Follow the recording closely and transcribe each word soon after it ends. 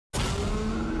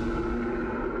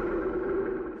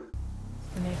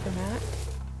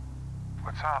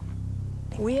What's up?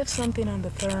 We have something on the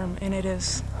therm, and it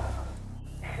is...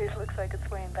 It looks like it's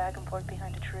swaying back and forth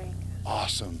behind a tree.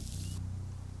 Awesome.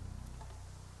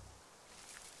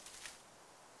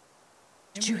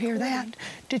 Did you hear that?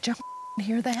 Did you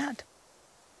hear that?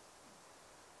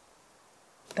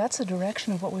 That's the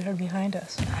direction of what we heard behind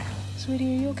us.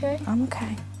 Sweetie, are you okay? I'm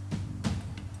okay.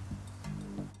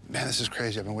 Man, this is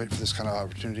crazy. I've been waiting for this kind of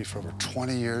opportunity for over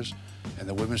 20 years, and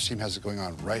the women's team has it going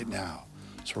on right now.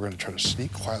 So we're going to try to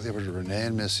sneak quietly over to Ranae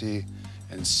and Missy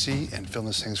and see and film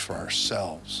these things for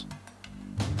ourselves.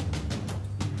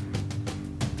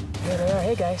 There they are.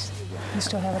 Hey, guys. You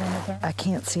still have it on the therm? I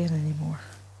can't see it anymore.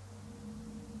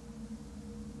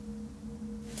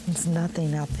 There's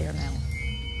nothing out there now.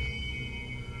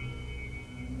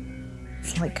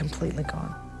 It's like completely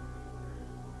gone.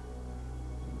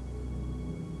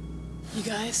 You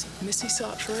guys, Missy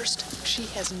saw it first. She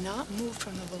has not moved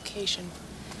from the location.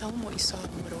 Tell them what you saw in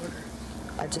what order.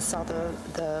 I just saw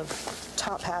the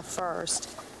top half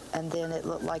first, and then it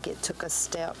looked like it took a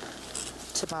step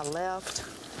to my left,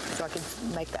 so I could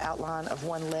make the outline of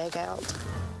one leg out.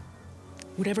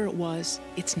 Whatever it was,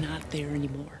 it's not there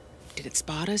anymore. Did it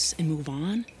spot us and move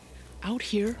on? Out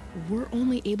here, we're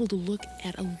only able to look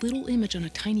at a little image on a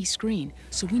tiny screen,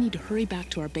 so we need to hurry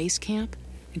back to our base camp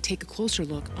and take a closer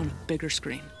look on a bigger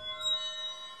screen.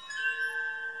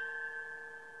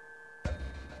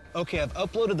 Okay, I've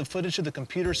uploaded the footage to the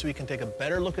computer so we can take a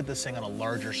better look at this thing on a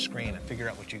larger screen and figure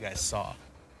out what you guys saw.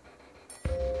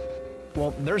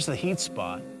 Well, there's the heat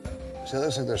spot. See, it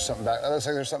looks like there's something back. It looks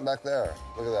like there's something back there.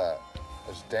 Look at that.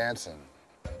 It's dancing.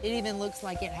 It even looks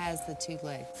like it has the two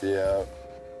legs. Yeah.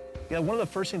 Yeah, one of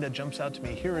the first things that jumps out to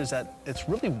me here is that it's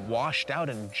really washed out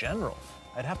in general.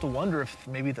 I'd have to wonder if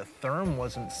maybe the therm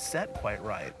wasn't set quite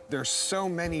right. There's so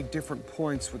many different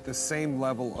points with the same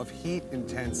level of heat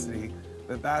intensity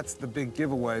that's the big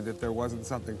giveaway that there wasn't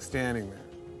something standing there.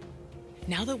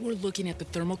 Now that we're looking at the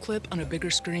thermal clip on a bigger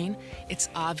screen, it's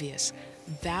obvious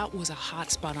that was a hot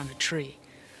spot on a tree.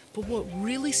 But what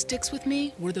really sticks with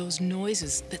me were those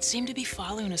noises that seemed to be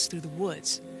following us through the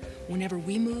woods. Whenever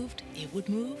we moved, it would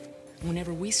move.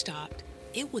 Whenever we stopped,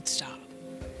 it would stop.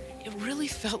 It really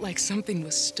felt like something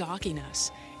was stalking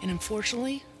us, and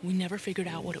unfortunately, we never figured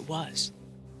out what it was.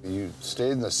 You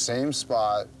stayed in the same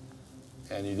spot,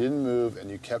 and you didn't move, and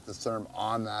you kept the therm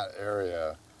on that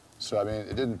area. So, I mean,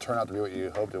 it didn't turn out to be what you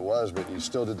hoped it was, but you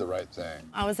still did the right thing.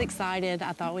 I was excited.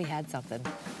 I thought we had something.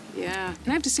 Yeah, and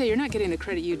I have to say, you're not getting the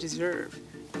credit you deserve.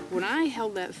 When I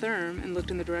held that therm and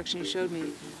looked in the direction you showed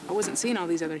me, I wasn't seeing all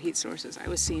these other heat sources. I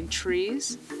was seeing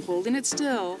trees, holding it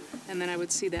still, and then I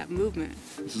would see that movement.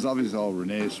 This is obviously all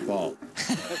Renee's fault.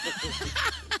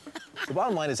 The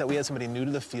bottom line is that we had somebody new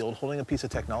to the field holding a piece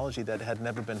of technology that had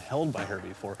never been held by her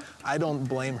before. I don't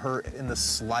blame her in the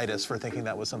slightest for thinking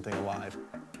that was something alive.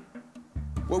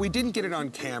 Well, we didn't get it on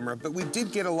camera, but we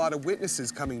did get a lot of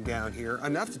witnesses coming down here,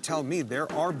 enough to tell me there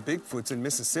are Bigfoots in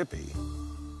Mississippi.